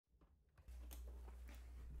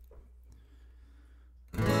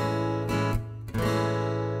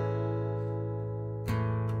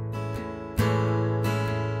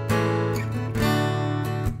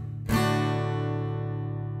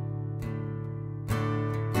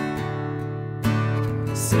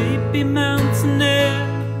sleepy mountain air.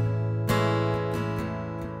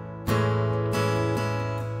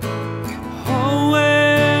 Oh,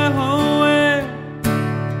 where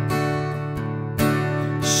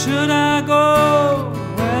should I go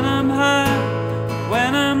when I'm high,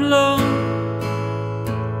 when I'm low?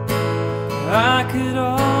 I could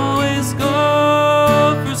always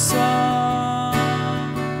go for some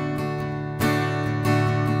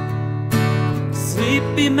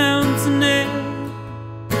sleepy mountain air.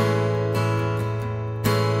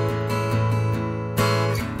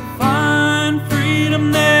 Find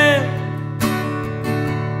freedom there.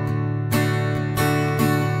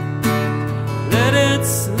 Let it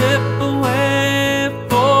slip away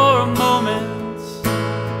for a moment.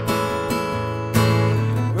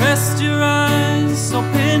 Rest your eyes,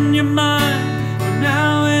 open your mind. For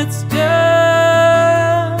now it's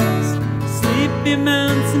just sleepy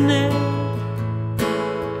mountain air.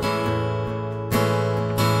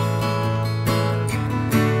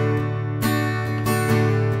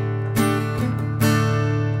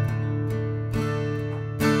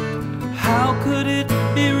 How could it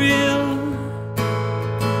be real?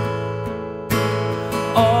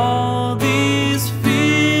 All these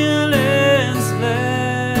feelings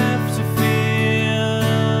left to feel.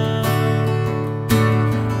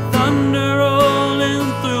 Thunder rolling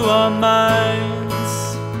through our minds,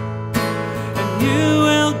 and you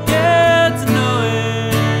will get to know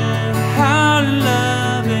it, how to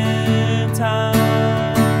love in time.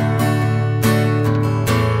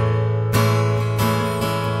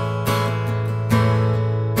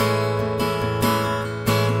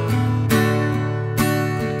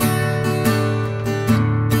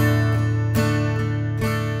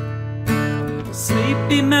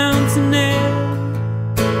 Sleepy mountain air.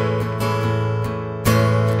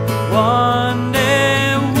 One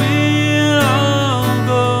day we'll all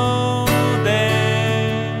go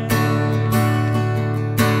there.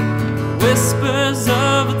 Whispers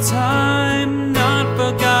of a time not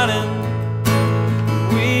forgotten.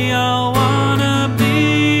 We all wanna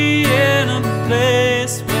be in a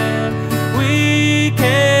place where we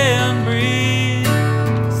can breathe.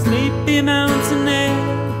 Sleepy mountain air.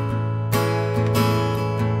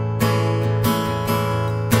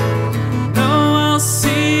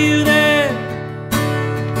 See you there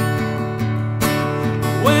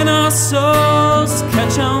when our souls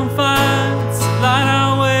catch on fire to light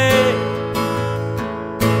our way.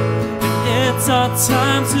 It's our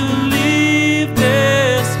time to